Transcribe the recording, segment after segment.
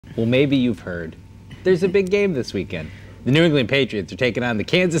Well, maybe you've heard. There's a big game this weekend. The New England Patriots are taking on the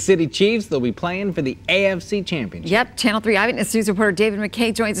Kansas City Chiefs. They'll be playing for the AFC Championship. Yep, Channel 3 Eyewitness News reporter David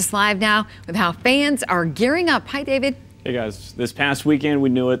McKay joins us live now with how fans are gearing up. Hi, David. Hey, guys. This past weekend, we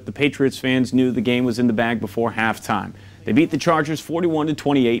knew it. The Patriots fans knew the game was in the bag before halftime. They beat the Chargers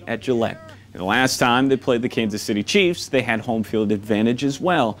 41-28 at Gillette. And the last time they played the Kansas City Chiefs, they had home field advantage as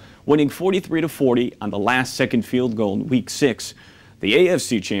well, winning 43-40 on the last-second field goal in Week 6. The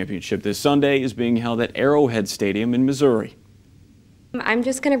AFC Championship this Sunday is being held at Arrowhead Stadium in Missouri. I'm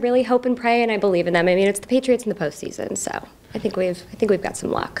just going to really hope and pray, and I believe in them. I mean, it's the Patriots in the postseason, so I think we've got some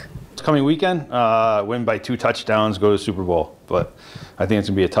luck. This coming weekend, win by 2 touchdowns, go to the Super Bowl. But I think it's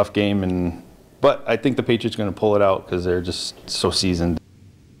going to be a tough game, but I think the Patriots are going to pull it out because they're just so seasoned.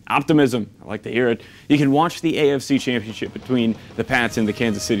 Optimism. I like to hear it. You can watch the AFC Championship between the Pats and the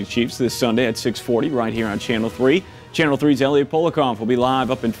Kansas City Chiefs this Sunday at 6:40 right here on Channel 3. Channel 3's Elliot Polikoff will be live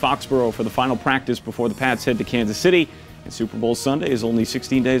up in Foxborough for the final practice before the Pats head to Kansas City. And Super Bowl Sunday is only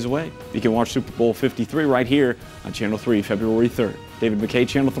 16 days away. You can watch Super Bowl 53 right here on Channel 3 February 3rd. David McKay,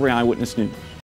 Channel 3 Eyewitness News.